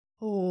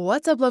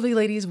What's up, lovely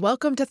ladies?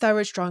 Welcome to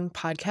Thyroid Strong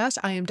Podcast.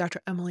 I am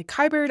Dr. Emily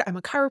Kyberd. I'm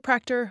a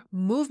chiropractor,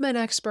 movement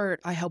expert.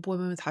 I help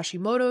women with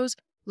Hashimoto's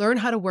learn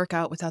how to work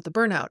out without the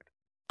burnout.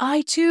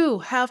 I too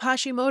have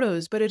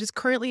Hashimoto's, but it is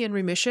currently in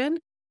remission,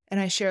 and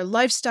I share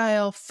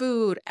lifestyle,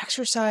 food,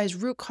 exercise,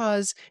 root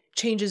cause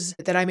changes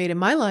that I made in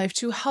my life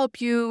to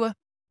help you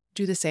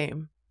do the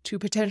same, to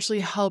potentially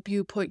help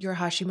you put your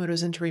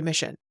Hashimoto's into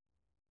remission.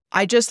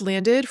 I just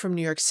landed from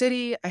New York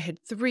City. I had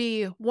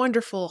 3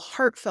 wonderful,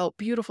 heartfelt,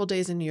 beautiful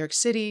days in New York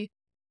City,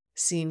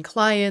 seeing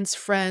clients,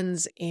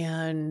 friends,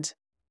 and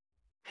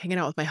hanging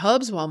out with my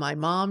hubs while my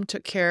mom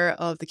took care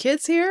of the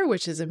kids here,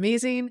 which is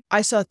amazing.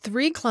 I saw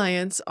 3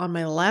 clients on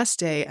my last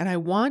day, and I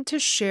want to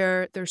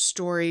share their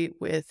story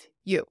with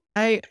you.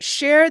 I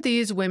share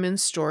these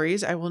women's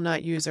stories. I will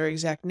not use their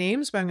exact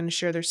names, but I'm going to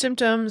share their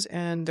symptoms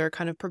and their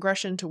kind of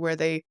progression to where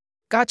they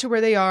got to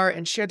where they are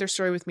and shared their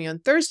story with me on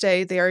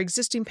Thursday. They are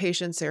existing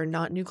patients. They are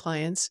not new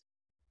clients.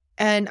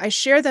 And I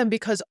share them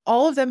because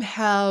all of them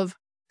have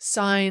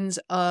signs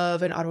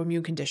of an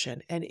autoimmune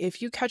condition. And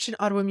if you catch an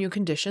autoimmune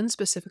condition,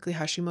 specifically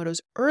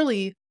Hashimoto's,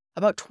 early,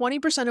 about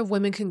 20% of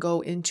women can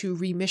go into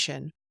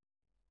remission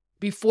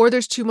before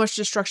there's too much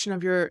destruction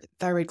of your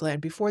thyroid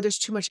gland, before there's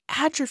too much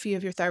atrophy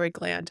of your thyroid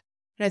gland.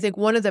 And I think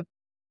one of the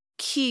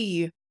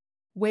key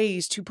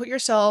ways to put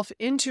yourself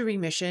into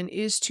remission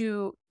is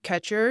to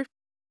catch your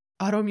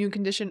autoimmune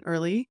condition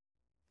early,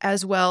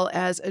 as well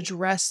as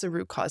address the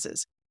root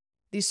causes.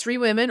 These 3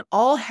 women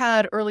all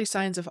had early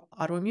signs of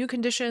autoimmune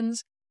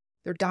conditions.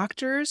 Their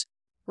doctors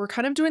were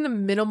kind of doing the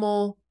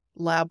minimal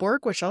lab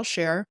work, which I'll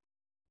share.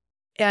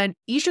 And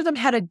each of them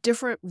had a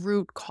different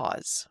root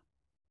cause,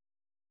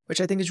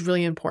 which I think is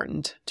really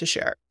important to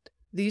share.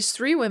 These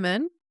 3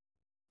 women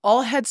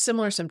all had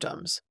similar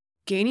symptoms: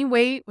 gaining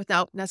weight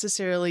without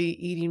necessarily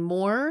eating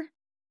more.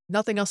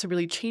 Nothing else had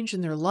really changed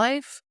in their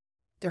life.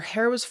 Their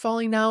hair was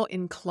falling out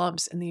in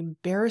clumps, and the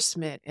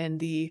embarrassment and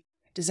the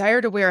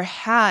desire to wear a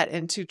hat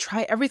and to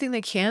try everything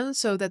they can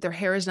so that their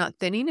hair is not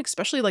thinning,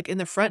 especially like in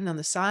the front and on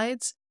the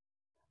sides.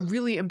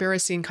 Really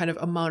embarrassing kind of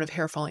amount of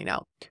hair falling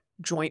out.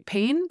 Joint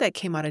pain that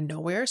came out of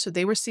nowhere. So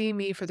they were seeing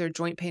me for their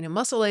joint pain and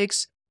muscle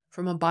aches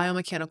from a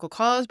biomechanical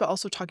cause, but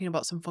also talking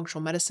about some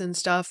functional medicine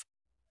stuff.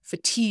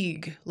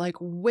 Fatigue, like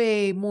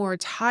way more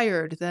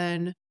tired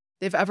than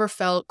they've ever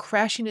felt,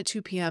 crashing at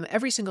 2 p.m.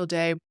 every single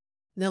day.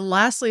 And then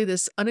lastly,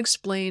 this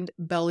unexplained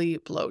belly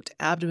bloat,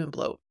 abdomen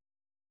bloat.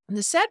 And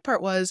the sad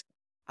part was,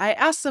 I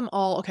asked them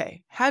all,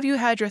 okay, have you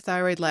had your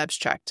thyroid labs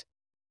checked?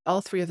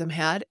 All 3 of them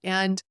had,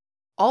 and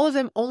all of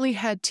them only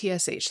had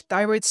TSH,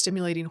 thyroid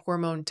stimulating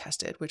hormone,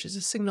 tested, which is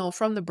a signal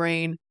from the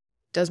brain.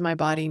 Does my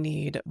body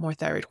need more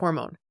thyroid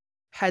hormone?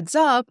 Heads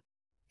up,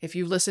 if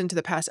you've listened to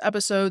the past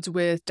episodes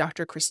with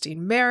Dr.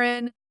 Christine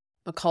Marin,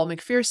 McCall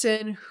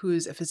McPherson,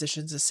 who's a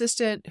physician's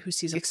assistant who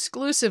sees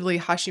exclusively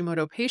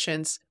Hashimoto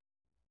patients,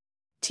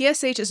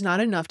 TSH is not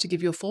enough to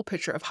give you a full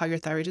picture of how your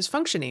thyroid is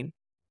functioning.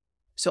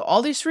 So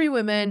all these 3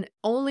 women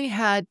only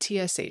had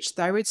TSH,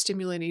 thyroid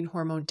stimulating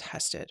hormone,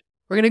 tested.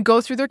 We're going to go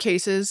through their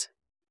cases,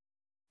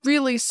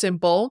 really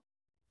simple.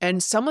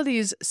 And some of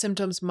these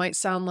symptoms might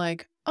sound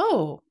like,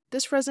 oh,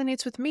 this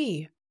resonates with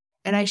me.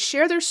 And I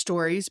share their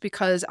stories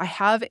because I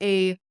have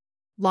a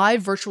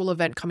live virtual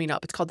event coming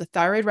up. It's called the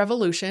Thyroid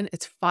Revolution.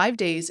 It's 5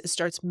 days. It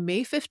starts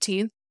May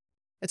 15th.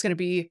 It's going to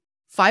be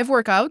 5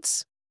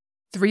 workouts.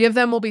 3 of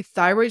them will be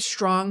Thyroid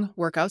Strong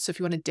workouts. So if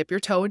you want to dip your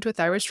toe into a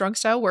Thyroid Strong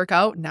style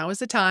workout, now is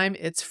the time.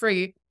 It's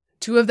free.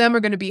 2 of them are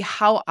going to be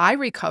how I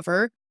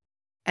recover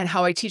and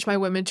how I teach my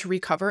women to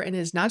recover. And it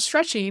is not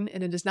stretching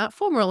and it is not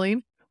foam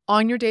rolling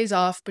on your days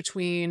off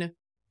between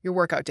your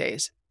workout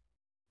days.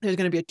 There's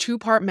going to be a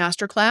 2-part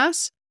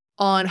masterclass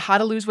on how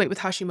to lose weight with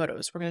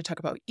Hashimoto's. We're going to talk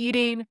about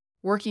eating,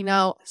 working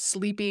out,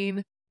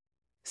 sleeping,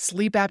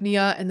 sleep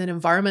apnea, and then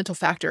environmental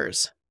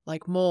factors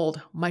like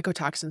mold,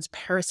 mycotoxins,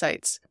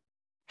 parasites,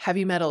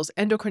 heavy metals,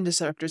 endocrine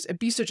disruptors,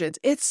 obesogens.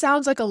 It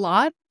sounds like a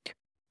lot,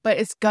 but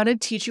it's going to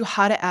teach you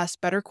how to ask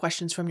better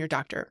questions from your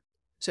doctor.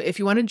 So if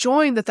you want to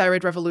join the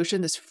Thyroid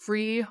Revolution, this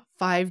free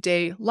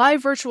 5-day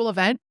live virtual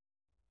event,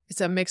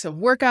 it's a mix of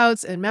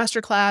workouts and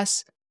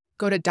masterclass.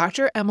 Go to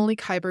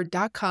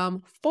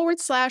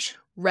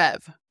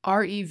dremilykyberd.com/rev,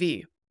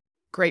 R-E-V.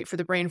 Great for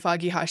the brain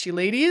foggy Hashi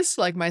ladies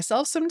like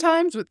myself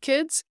sometimes with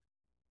kids.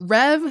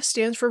 REV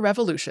stands for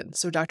revolution.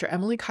 So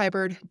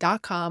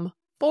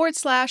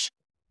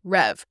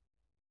dremilykyberd.com/rev.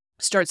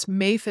 Starts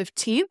May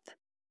 15th.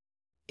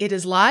 It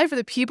is live for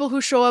the people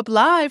who show up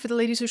live, for the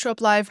ladies who show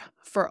up live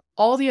for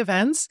all the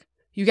events.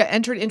 You get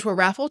entered into a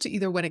raffle to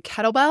either win a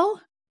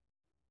kettlebell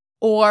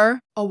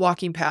or a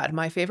walking pad.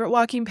 My favorite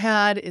walking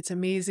pad. It's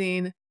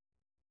amazing.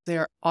 They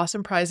are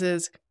awesome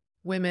prizes.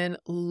 Women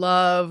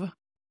love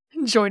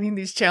joining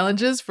these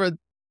challenges for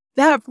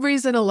that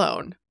reason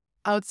alone.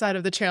 Outside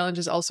of the challenge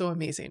is also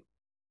amazing.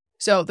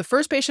 So the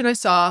first patient I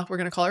saw, we're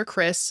going to call her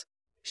Chris.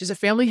 She's a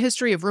family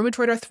history of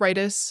rheumatoid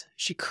arthritis.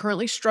 She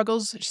currently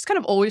struggles. She's kind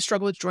of always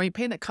struggled with joint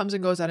pain that comes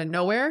and goes out of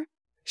nowhere.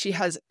 She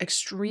has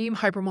extreme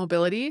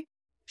hypermobility.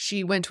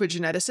 She went to a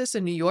geneticist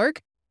in New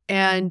York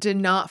and did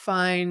not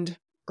find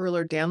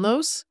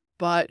Ehlers-Danlos,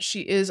 but she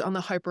is on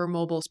the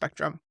hypermobile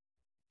spectrum.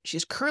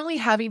 She's currently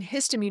having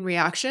histamine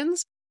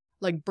reactions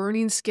like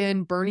burning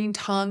skin, burning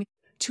tongue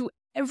to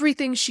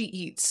everything she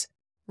eats,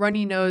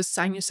 runny nose,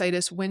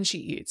 sinusitis when she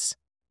eats.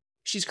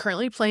 She's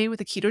currently playing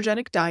with a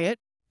ketogenic diet,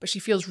 but she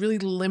feels really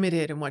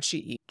limited in what she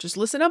eats. Just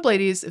listen up,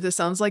 ladies. If this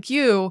sounds like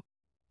you,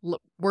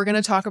 we're going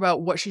to talk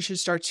about what she should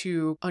start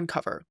to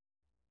uncover.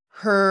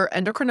 Her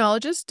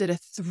endocrinologist did a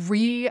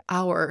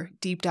 3-hour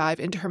deep dive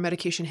into her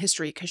medication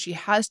history because she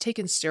has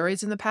taken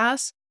steroids in the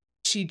past.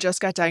 She just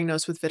got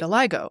diagnosed with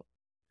vitiligo,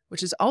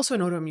 which is also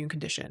an autoimmune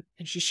condition.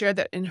 And she shared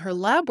that in her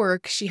lab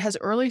work, she has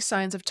early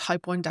signs of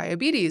type 1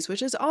 diabetes,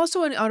 which is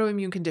also an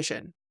autoimmune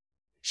condition.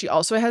 She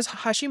also has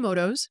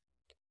Hashimoto's.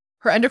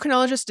 Her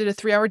endocrinologist did a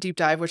 3-hour deep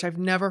dive, which I've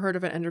never heard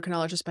of an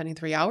endocrinologist spending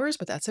 3 hours,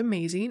 but that's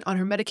amazing, on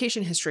her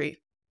medication history,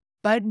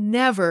 but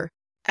never,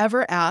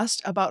 ever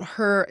asked about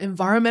her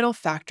environmental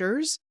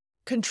factors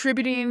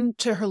contributing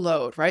to her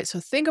load, right? So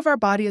think of our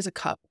body as a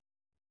cup,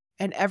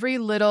 and every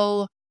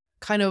little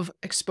kind of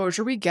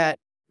exposure we get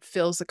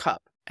fills the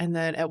cup. And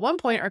then at one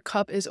point, our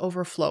cup is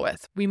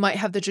overfloweth. We might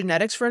have the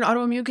genetics for an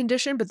autoimmune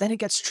condition, but then it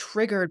gets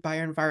triggered by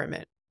our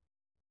environment.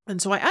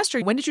 And so I asked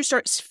her, when did you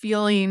start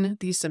feeling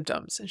these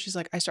symptoms? And she's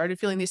like, I started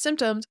feeling these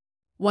symptoms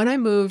when I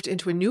moved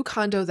into a new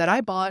condo that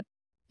I bought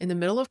in the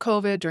middle of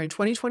COVID during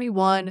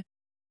 2021.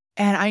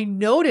 And I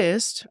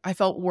noticed I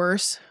felt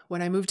worse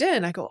when I moved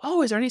in. I go,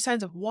 oh, is there any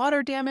signs of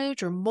water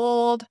damage or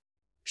mold?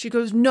 She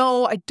goes,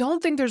 no, I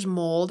don't think there's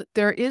mold.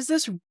 There is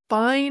this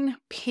fine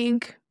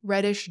pink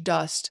reddish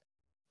dust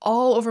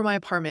all over my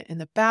apartment, in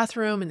the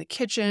bathroom, in the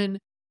kitchen,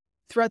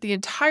 throughout the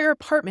entire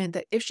apartment,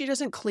 that if she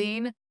doesn't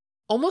clean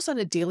almost on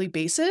a daily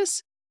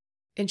basis,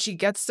 and she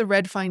gets the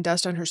red fine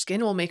dust on her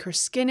skin, it will make her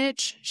skin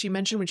itch. She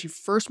mentioned when she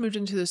first moved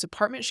into this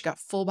apartment, she got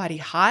full body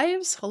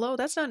hives. Hello,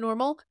 that's not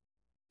normal.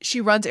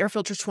 She runs air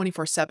filters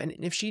 24/7.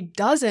 And if she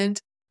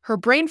doesn't, her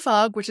brain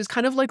fog, which is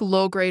kind of like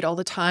low grade all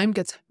the time,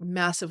 gets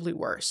massively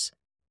worse.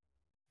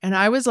 And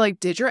I was like,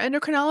 did your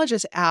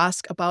endocrinologist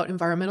ask about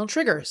environmental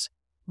triggers?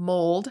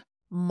 Mold,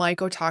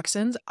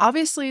 mycotoxins.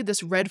 Obviously,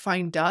 this red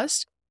fine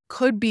dust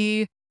could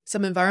be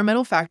some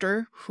environmental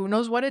factor. Who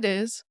knows what it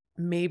is?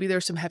 Maybe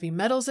there's some heavy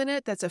metals in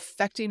it that's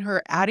affecting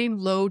her, adding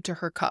load to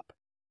her cup.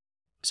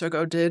 So I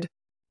go, did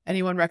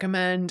anyone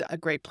recommend a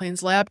Great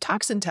Plains Lab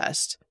toxin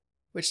test,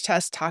 which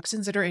tests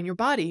toxins that are in your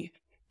body?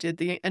 Did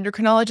the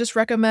endocrinologist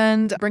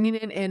recommend bringing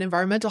in an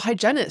environmental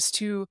hygienist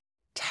to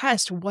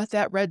test what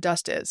that red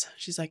dust is?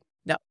 She's like,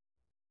 no.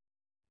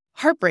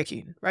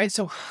 Heartbreaking, right?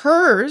 So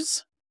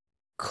hers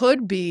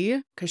could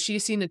be, because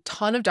she's seen a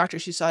ton of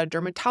doctors. She saw a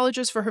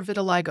dermatologist for her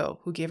vitiligo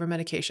who gave her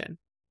medication.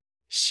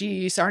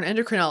 She saw an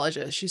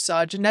endocrinologist. She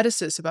saw a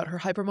geneticist about her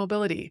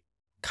hypermobility,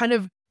 kind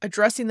of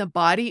addressing the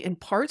body in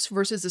parts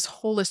versus this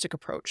holistic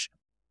approach.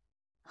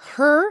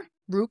 Her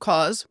root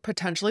cause,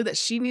 potentially, that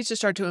she needs to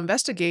start to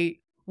investigate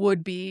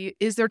would be,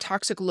 is there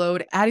toxic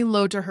load adding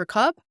load to her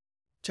cup,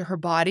 to her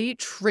body,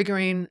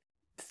 triggering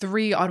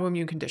 3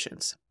 autoimmune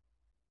conditions?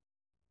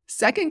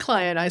 Second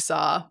client I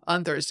saw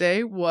on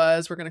Thursday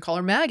was, we're going to call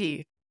her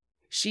Maggie.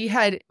 She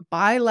had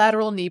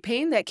bilateral knee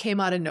pain that came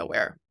out of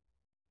nowhere.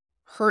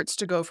 Hurts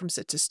to go from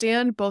sit to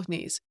stand, both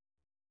knees.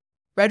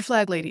 Red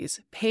flag, ladies.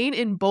 Pain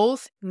in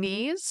both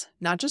knees,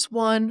 not just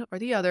one or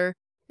the other,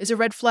 is a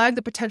red flag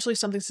that potentially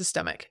something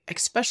systemic,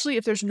 especially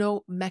if there's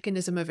no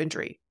mechanism of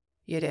injury.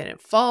 You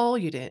didn't fall,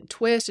 you didn't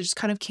twist, it just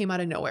kind of came out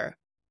of nowhere.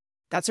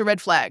 That's a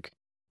red flag.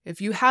 If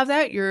you have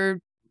that, your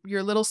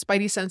little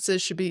spidey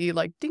senses should be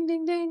like ding,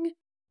 ding, ding.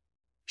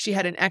 She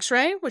had an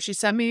x-ray, which she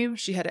sent me.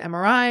 She had an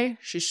MRI.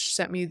 She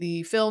sent me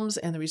the films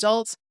and the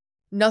results.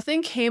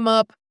 Nothing came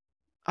up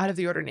out of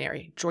the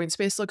ordinary. Joint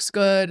space looks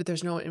good.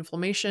 There's no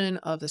inflammation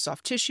of the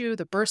soft tissue,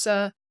 the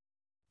bursa.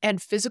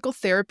 And physical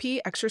therapy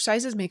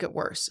exercises make it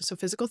worse. So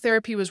physical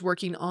therapy was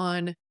working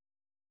on kind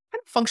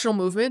of functional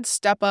movements,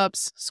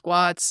 step-ups,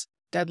 squats,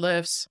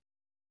 deadlifts,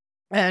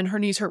 and her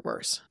knees hurt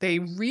worse. They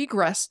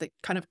regressed. They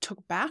kind of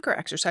took back her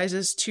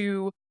exercises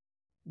to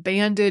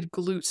banded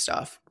glute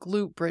stuff,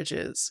 glute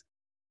bridges,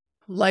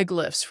 leg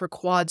lifts for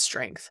quad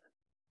strength.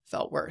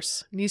 Felt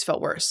worse. Knees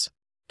felt worse.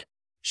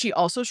 She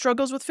also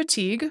struggles with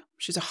fatigue.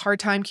 She's a hard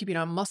time keeping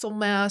on muscle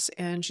mass,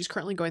 and she's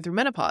currently going through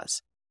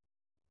menopause.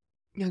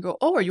 I go,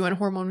 oh, are you on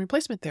hormone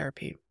replacement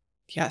therapy?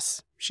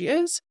 Yes, she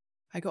is.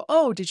 I go,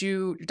 oh,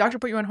 your doctor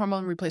put you on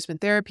hormone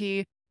replacement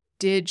therapy?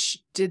 Did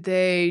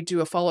they do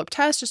a follow-up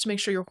test just to make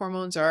sure your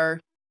hormones are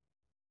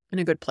in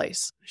a good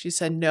place? She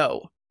said,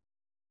 no.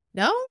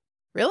 No?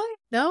 Really?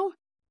 No?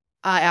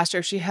 I asked her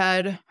if she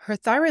had her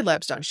thyroid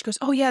labs done. She goes,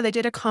 oh yeah, they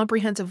did a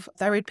comprehensive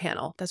thyroid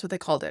panel. That's what they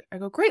called it. I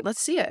go, great,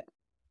 let's see it.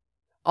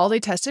 All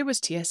they tested was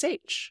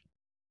TSH.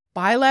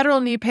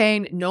 Bilateral knee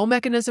pain, no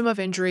mechanism of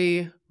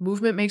injury,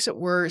 movement makes it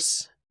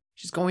worse.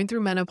 She's going through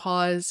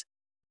menopause.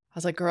 I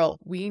was like, girl,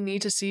 we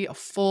need to see a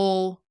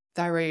full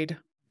thyroid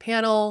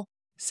panel,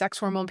 sex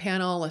hormone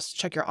panel. Let's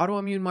check your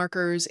autoimmune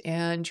markers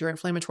and your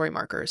inflammatory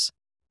markers.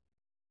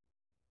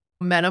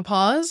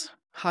 Menopause,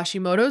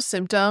 Hashimoto's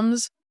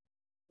symptoms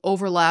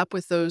overlap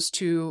with those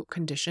 2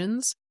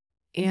 conditions.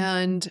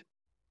 And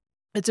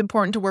It's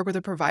important to work with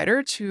a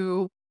provider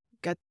to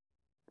get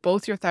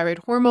both your thyroid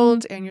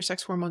hormones and your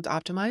sex hormones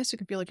optimized so you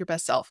can feel like your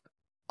best self.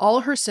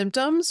 All her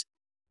symptoms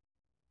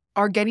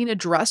are getting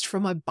addressed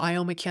from a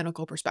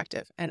biomechanical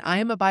perspective. And I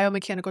am a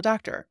biomechanical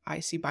doctor. I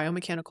see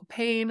biomechanical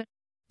pain,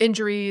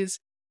 injuries,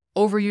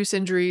 overuse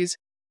injuries.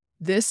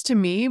 This, to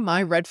me,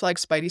 my red flag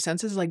spidey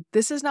senses, like,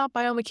 this is not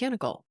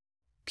biomechanical.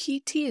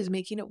 PT is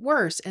making it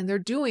worse. And they're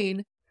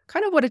doing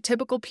kind of what a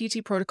typical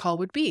PT protocol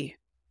would be.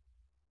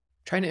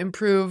 Trying to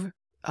improve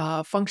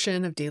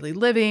function of daily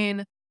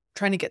living,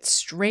 trying to get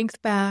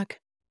strength back.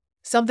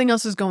 Something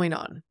else is going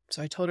on.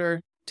 So I told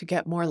her to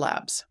get more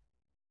labs.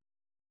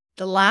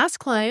 The last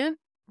client,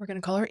 we're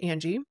going to call her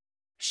Angie.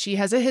 She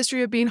has a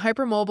history of being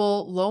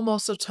hypermobile, low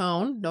muscle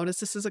tone. Notice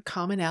this is a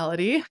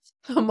commonality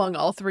among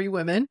all three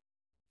women.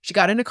 She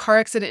got in a car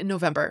accident in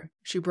November.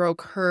 She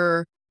broke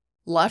her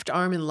left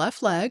arm and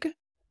left leg.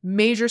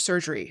 Major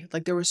surgery.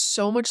 Like, there was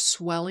so much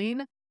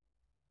swelling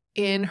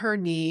in her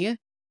knee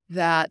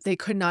that they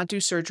could not do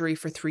surgery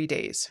for 3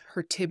 days.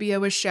 Her tibia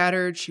was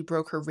shattered. She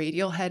broke her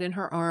radial head in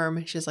her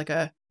arm. She has like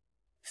a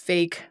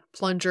fake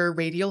plunger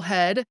radial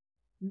head.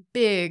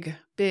 Big,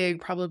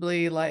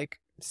 probably like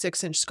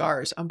 6-inch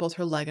scars on both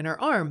her leg and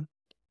her arm.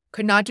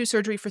 Could not do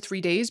surgery for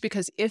 3 days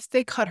because if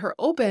they cut her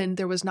open,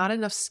 there was not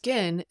enough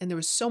skin and there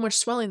was so much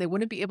swelling, they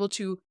wouldn't be able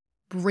to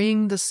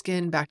bring the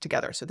skin back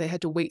together. So they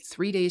had to wait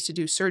 3 days to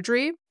do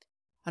surgery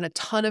on a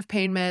ton of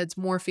pain meds,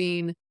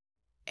 morphine.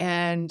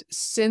 And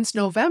since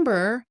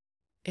November,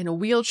 in a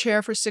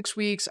wheelchair for 6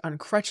 weeks, on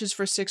crutches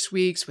for 6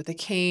 weeks with a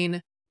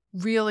cane,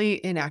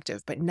 really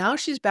inactive. But now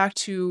she's back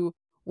to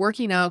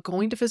working out,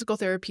 going to physical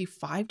therapy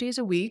 5 days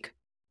a week.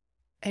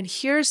 And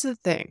here's the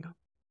thing.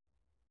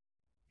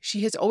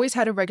 She has always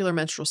had a regular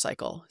menstrual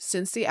cycle.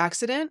 Since the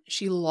accident,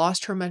 she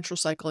lost her menstrual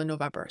cycle in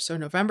November. So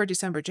November,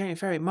 December, January,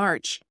 February,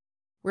 March,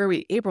 where are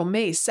we? April,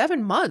 May,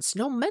 7 months,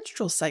 no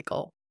menstrual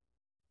cycle.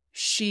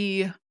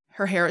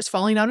 Her hair is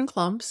falling out in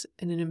clumps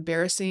in an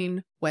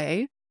embarrassing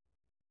way.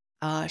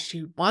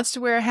 She wants to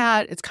wear a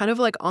hat. It's kind of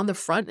like on the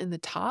front and the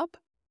top,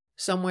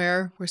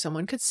 somewhere where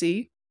someone could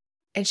see.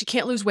 And she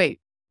can't lose weight.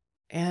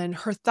 And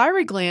her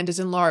thyroid gland is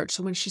enlarged.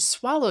 So when she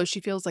swallows, she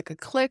feels like a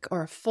click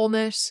or a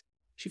fullness.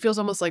 She feels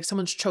almost like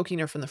someone's choking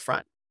her from the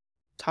front.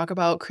 Talk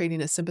about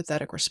creating a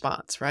sympathetic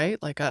response, right?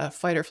 Like a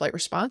fight or flight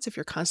response if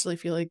you're constantly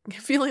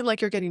feeling like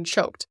you're getting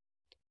choked.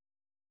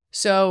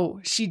 So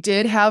she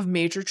did have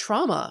major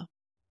trauma.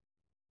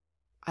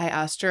 I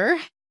asked her,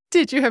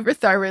 did you have your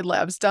thyroid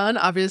labs done?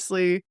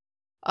 Obviously,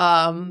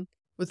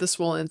 with the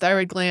swollen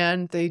thyroid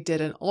gland, they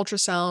did an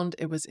ultrasound.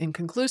 It was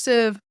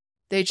inconclusive.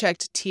 They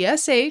checked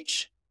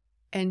TSH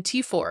and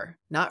T4,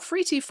 not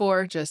free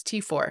T4, just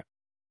T4.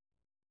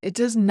 It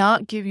does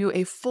not give you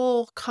a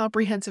full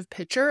comprehensive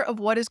picture of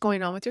what is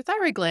going on with your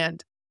thyroid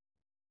gland.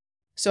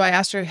 So I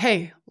asked her,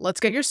 hey, let's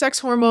get your sex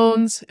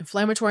hormones,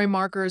 inflammatory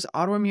markers,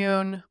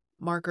 autoimmune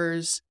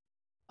markers,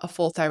 a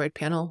full thyroid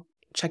panel,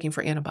 checking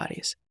for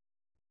antibodies.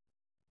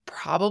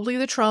 Probably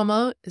the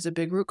trauma is a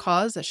big root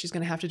cause that she's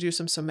going to have to do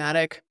some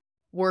somatic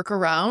work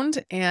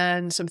around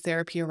and some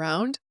therapy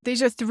around.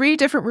 These are 3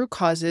 different root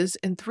causes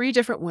in 3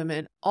 different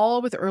women,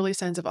 all with early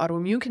signs of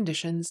autoimmune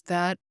conditions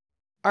that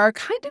are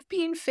kind of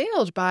being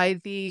failed by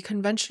the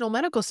conventional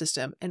medical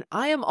system. And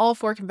I am all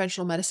for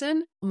conventional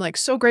medicine. I'm like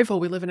so grateful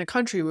we live in a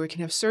country where we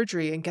can have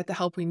surgery and get the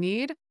help we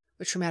need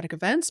with traumatic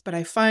events. But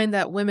I find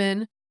that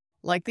women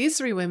like these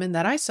 3 women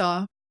that I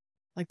saw,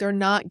 like, they're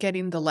not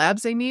getting the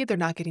labs they need. They're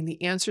not getting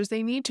the answers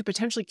they need to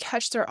potentially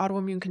catch their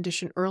autoimmune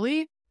condition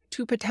early,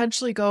 to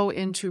potentially go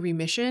into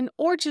remission,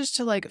 or just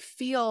to like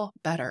feel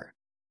better.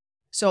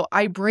 So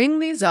I bring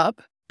these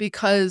up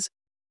because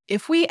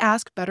if we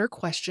ask better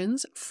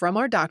questions from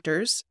our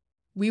doctors,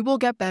 we will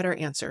get better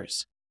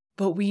answers.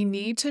 But we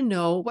need to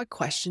know what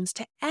questions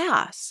to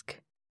ask.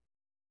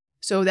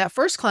 So that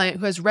first client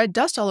who has red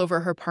dust all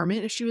over her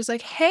apartment, she was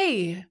like,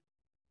 hey,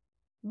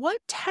 what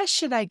test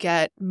should I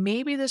get?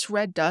 Maybe this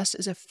red dust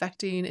is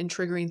affecting and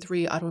triggering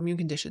 3 autoimmune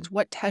conditions.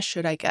 What test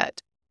should I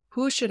get?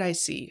 Who should I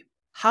see?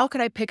 How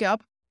could I pick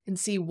up and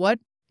see what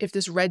if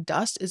this red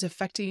dust is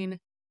affecting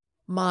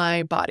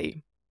my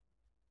body?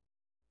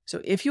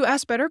 So if you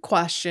ask better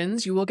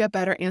questions, you will get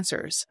better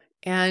answers.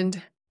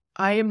 And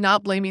I am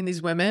not blaming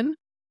these women.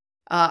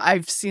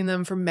 I've seen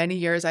them for many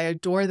years. I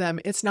adore them.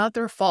 It's not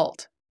their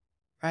fault,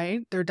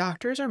 right? Their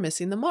doctors are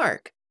missing the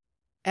mark.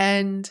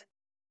 And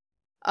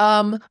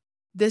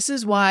this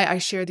is why I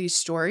share these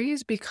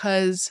stories,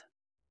 because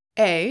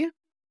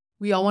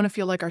we all want to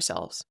feel like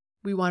ourselves.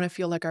 We want to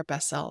feel like our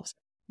best selves.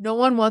 No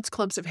one wants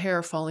clumps of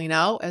hair falling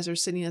out as they're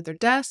sitting at their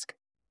desk.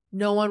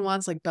 No one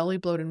wants like belly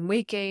bloat and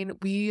weight gain.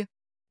 We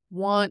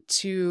want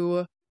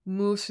to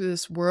move through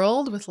this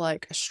world with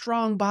like a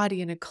strong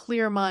body and a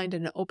clear mind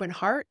and an open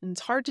heart. And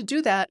it's hard to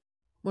do that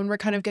when we're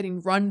kind of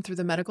getting run through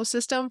the medical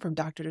system from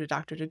doctor to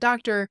doctor to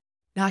doctor,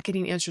 not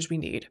getting answers we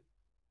need.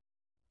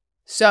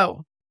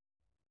 So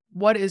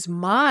what is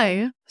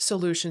my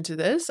solution to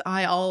this?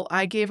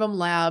 I gave them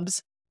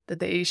labs that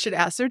they should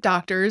ask their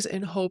doctors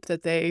and hope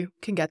that they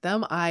can get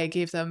them. I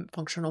gave them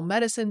functional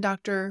medicine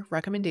doctor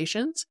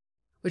recommendations,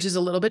 which is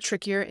a little bit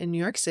trickier in New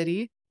York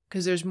City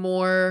because there's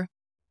more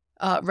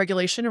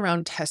regulation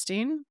around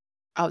testing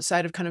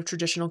outside of kind of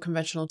traditional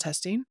conventional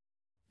testing.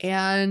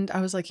 And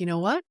I was like, you know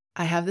what?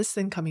 I have this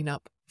thing coming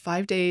up.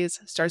 5 days,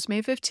 starts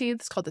May 15th.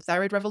 It's called the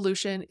Thyroid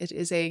Revolution. It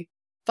is a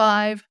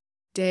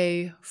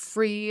 5-day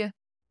free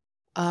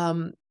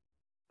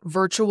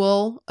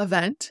virtual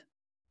event.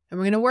 And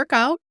we're going to work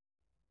out.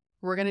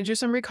 We're going to do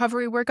some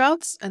recovery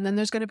workouts. And then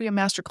there's going to be a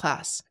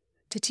masterclass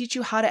to teach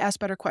you how to ask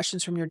better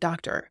questions from your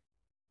doctor.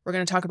 We're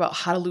going to talk about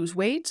how to lose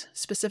weight,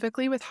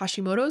 specifically with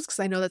Hashimoto's, because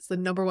I know that's the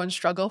number one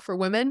struggle for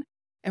women.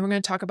 And we're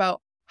going to talk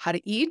about how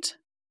to eat,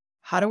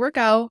 how to work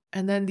out,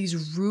 and then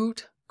these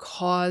root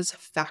cause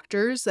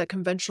factors that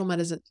conventional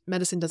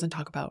medicine doesn't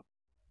talk about.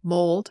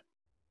 Mold,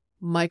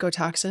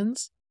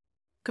 mycotoxins.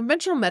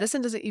 Conventional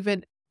medicine doesn't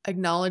even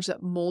acknowledge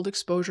that mold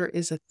exposure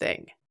is a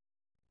thing.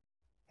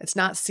 It's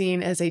not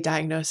seen as a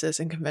diagnosis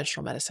in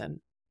conventional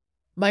medicine.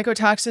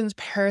 Mycotoxins,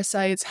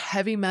 parasites,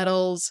 heavy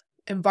metals,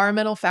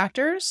 environmental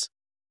factors,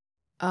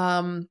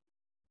 like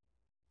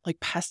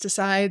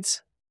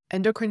pesticides,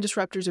 endocrine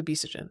disruptors,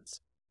 obesogens.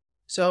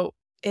 So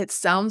it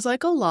sounds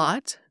like a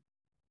lot,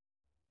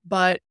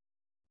 but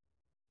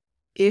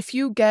if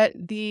you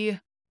get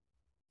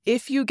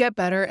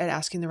better at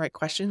asking the right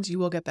questions, you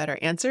will get better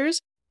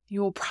answers.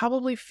 You will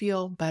probably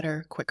feel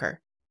better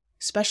quicker,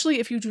 especially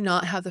if you do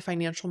not have the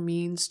financial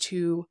means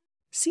to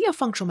see a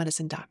functional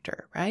medicine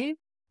doctor, right?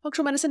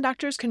 Functional medicine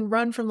doctors can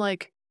run from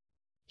 $6,000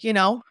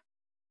 to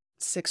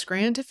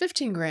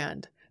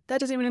 $15,000. That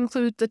doesn't even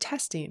include the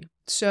testing.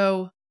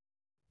 So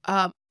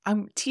I'm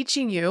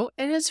teaching you,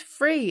 and it's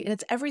free, and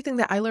it's everything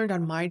that I learned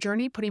on my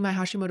journey, putting my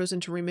Hashimoto's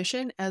into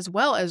remission, as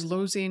well as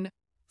losing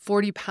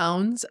 40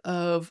 pounds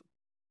of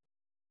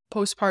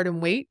postpartum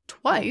weight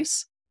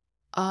twice,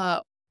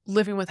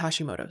 living with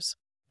Hashimoto's.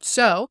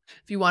 So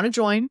if you want to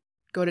join,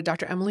 go to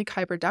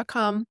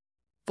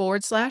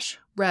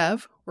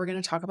dremilykeiber.com/rev. We're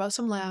going to talk about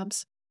some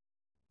labs.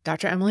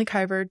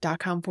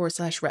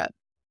 dremilykeiber.com/rev.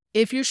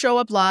 If you show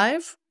up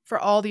live for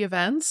all the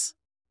events,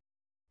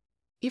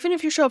 even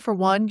if you show up for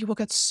one, you will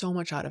get so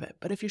much out of it.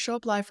 But if you show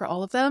up live for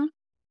all of them,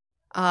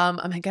 I'm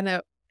going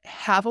to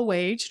have a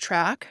way to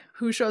track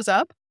who shows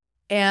up.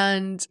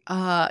 And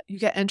you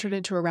get entered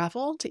into a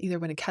raffle to either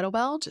win a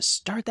kettlebell to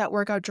start that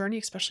workout journey,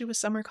 especially with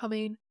summer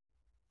coming,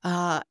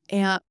 or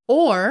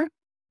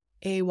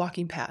a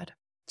walking pad.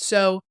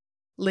 So,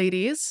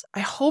 ladies,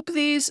 I hope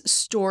these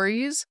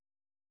stories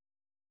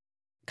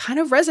kind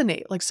of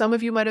resonate. Like some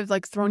of you might have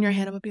thrown your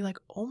hand up and be like,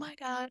 oh my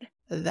God,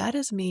 that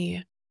is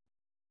me.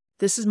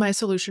 This is my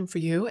solution for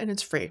you, and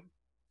it's free.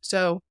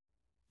 So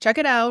check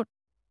it out.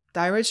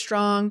 Thyroid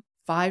Strong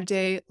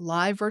 5-day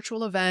live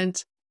virtual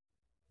event.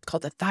 It's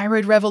called the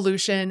Thyroid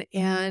Revolution,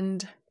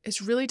 and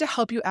it's really to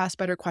help you ask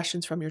better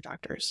questions from your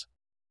doctors.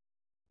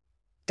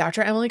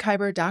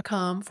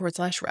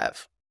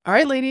 dremilykeiber.com/rev. All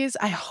right, ladies,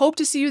 I hope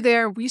to see you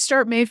there. We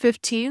start May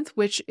 15th,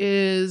 which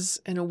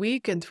is in a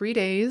week and 3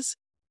 days.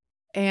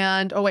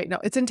 And,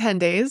 it's in 10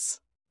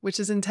 days, which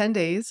is in 10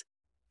 days.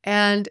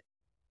 And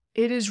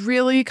it is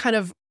really kind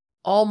of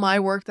all my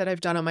work that I've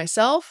done on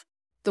myself,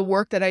 the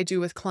work that I do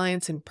with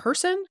clients in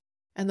person,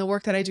 and the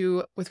work that I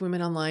do with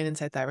women online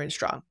inside Thyroid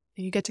Strong.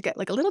 And you get to get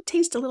a little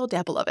taste, a little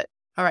dabble of it.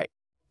 All right,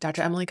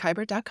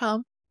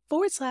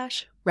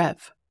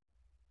 dremilykeiber.com/rev.